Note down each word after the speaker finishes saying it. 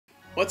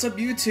What's up,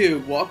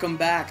 YouTube? Welcome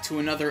back to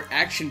another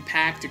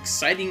action-packed,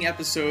 exciting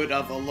episode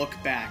of A Look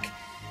Back.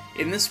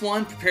 In this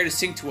one, prepare to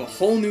sink to a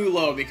whole new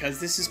low because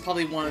this is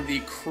probably one of the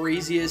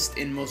craziest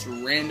and most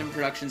random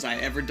productions I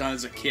ever done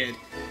as a kid.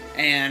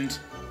 And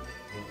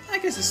I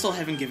guess I still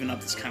haven't given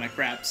up this kind of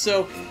crap.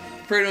 So,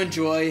 prepare to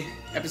enjoy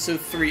episode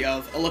 3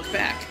 of A Look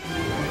Back.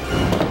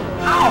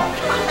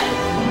 Ow!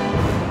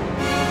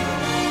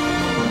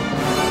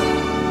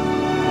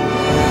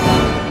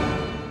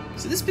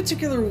 So this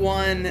particular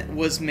one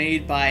was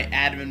made by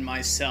Adam and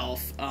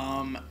myself.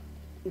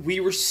 We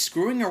were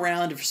screwing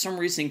around and for some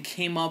reason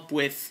came up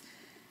with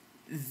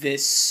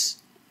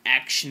this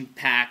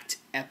action-packed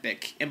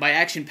epic. And by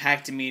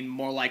action-packed I mean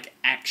more like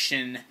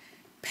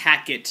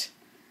action-packet,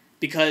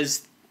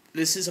 because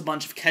this is a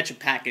bunch of ketchup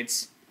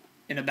packets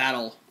in a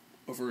battle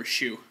over a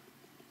shoe.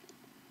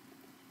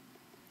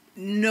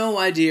 No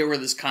idea where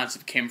this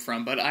concept came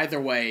from, but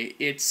either way,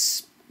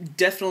 it's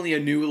definitely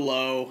a new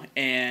low,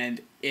 and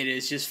it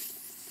is just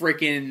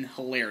freaking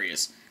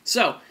hilarious.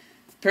 So,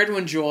 prepare to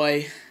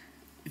enjoy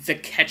the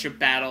ketchup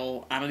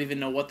battle. I don't even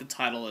know what the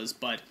title is,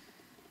 but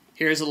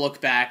here's a look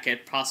back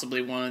at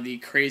possibly one of the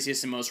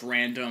craziest and most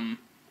random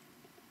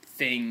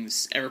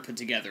things ever put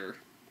together.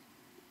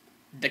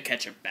 The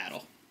ketchup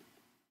battle.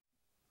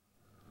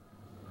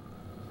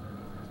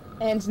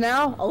 And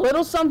now, a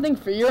little something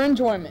for your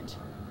enjoyment.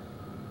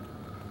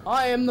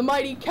 I am the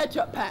mighty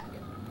ketchup pack.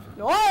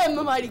 No, I am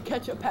the mighty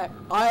ketchup pack.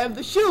 I have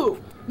the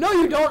shoe. No,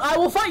 you don't. I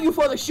will fight you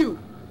for the shoe.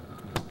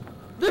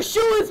 The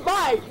shoe is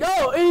mine.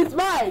 No, it is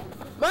mine.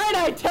 Mine,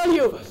 I tell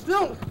you.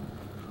 No.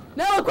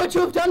 Now look what you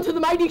have done to the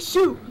mighty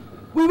shoe.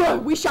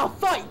 We shall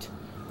fight.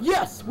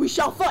 Yes, we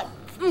shall fight.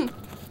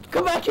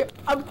 Come back here.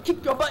 I'll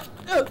kick your butt.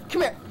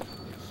 Come here.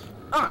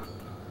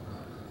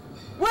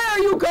 Where are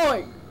you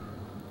going?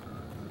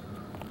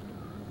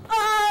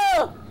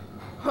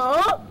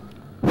 Huh?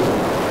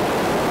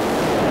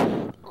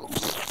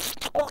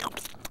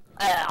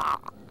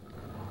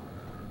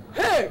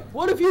 Hey,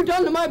 what have you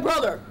done to my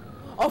brother?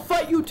 I'll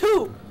fight you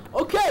too.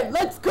 Okay,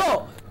 let's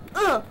go.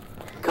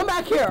 Come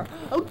back here.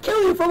 I'll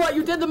kill you for what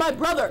you did to my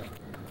brother.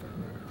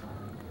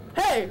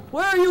 Hey,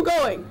 where are you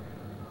going?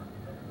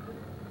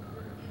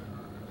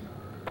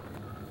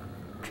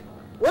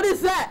 What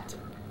is that?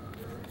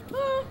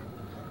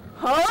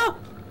 Huh?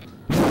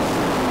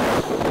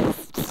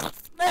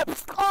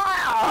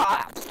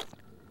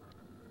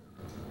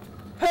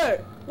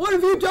 Hey, what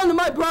have you done to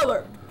my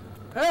brother?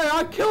 Hey,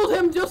 I killed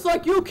him just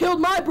like you killed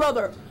my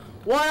brother.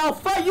 Why, I'll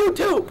fight you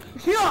too.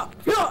 Yeah.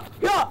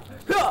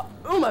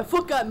 Oh, my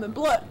foot got in the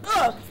blood.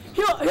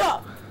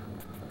 Yeah.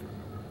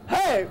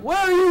 Hey, where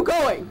are you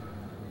going?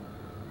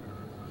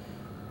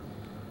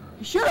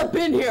 He should have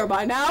been here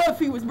by now if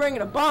he was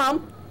bringing a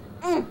bomb.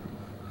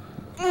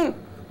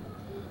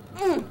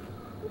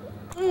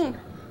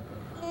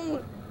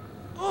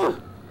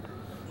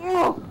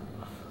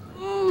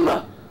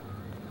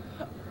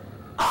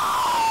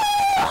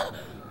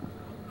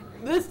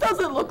 This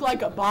doesn't look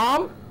like a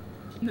bomb.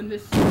 And then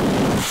this.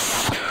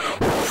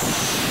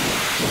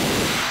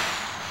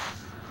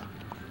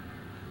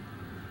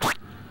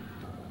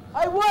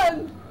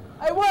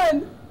 I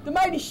won! The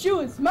mighty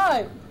shoe is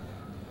mine!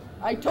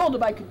 I told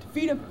him I could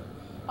defeat him.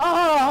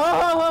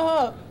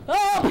 Ow!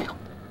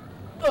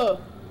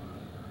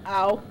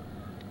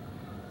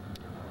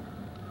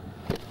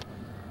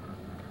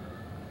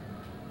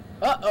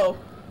 Uh-oh.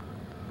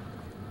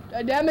 Did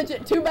I damage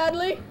it too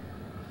badly?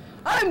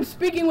 I'm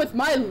speaking with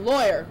my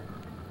lawyer.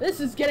 This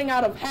is getting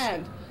out of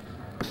hand.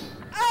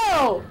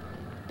 Ow!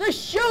 The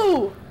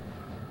shoe!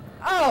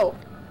 Ow!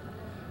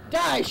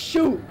 Die,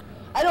 shoe!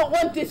 I don't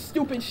want this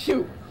stupid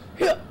shoe.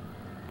 Here.